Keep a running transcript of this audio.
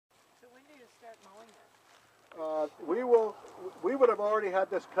start mowing it? We would have already had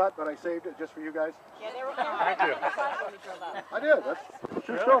this cut, but I saved it just for you guys. Yeah, they were right on the side when we drove up. I did. That's a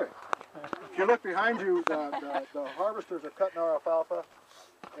true story. If you look behind you, the harvesters are cutting our alfalfa,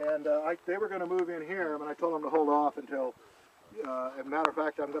 and they were going to move in here, but I told them to hold off until. As a matter of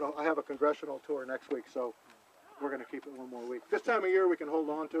fact, I have a congressional tour next week, so we're going to keep it one more week. This time of year, we can hold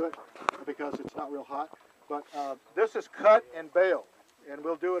on to it because it's not real hot. But this is cut and baled, and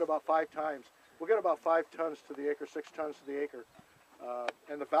we'll do it about 5 times. We'll get about 5 tons to the acre, 6 tons to the acre.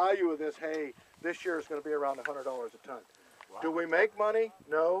 And the value of this hay this year is going to be around $100 a ton. Wow. Do we make money?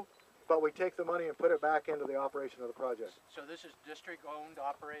 No, but we take the money and put it back into the operation of the project. So this is district owned,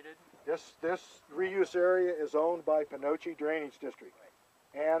 operated? This reuse area is owned by Panoche Drainage District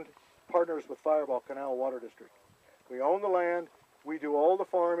and partners with Fireball Canal Water District. We own the land, we do all the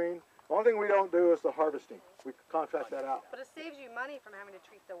farming. The only thing we don't do is the harvesting. We contract that out. But it saves you money from having to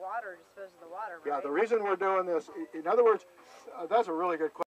treat the water, dispose of the water, right? Yeah, the reason we're doing this, in other words, that's a really good question.